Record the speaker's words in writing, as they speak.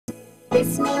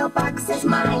This mailbox is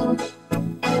mine,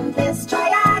 and this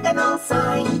triagonal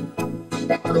sign.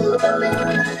 That blue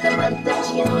balloon, the month of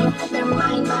June, they're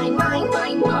mine, mine, mine,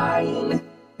 mine, mine.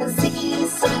 The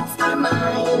Ziggy's sweets are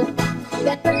mine,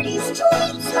 that birdie's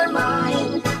tweets are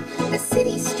mine. The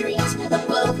city street,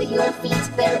 above your feet,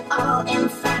 they're all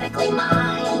emphatically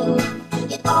mine.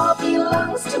 It all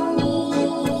belongs to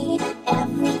me,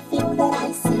 everything that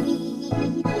I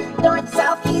see. North,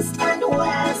 south, east, and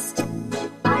west,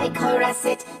 I caress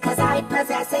it, 'cause I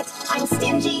possess it. I'm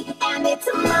stingy, and it's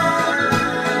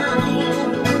mine.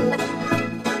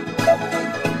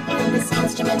 And this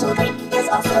instrumental break is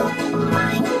also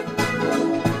mine.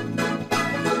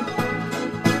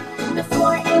 The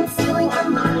floor and ceiling are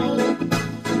mine.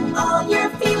 All your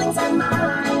feelings are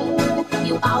mine.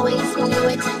 You always knew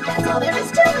it, that's all there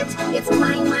is to it. It's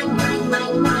mine, mine, mine,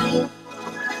 mine, mine.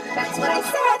 That's what I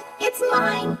said, it's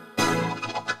mine.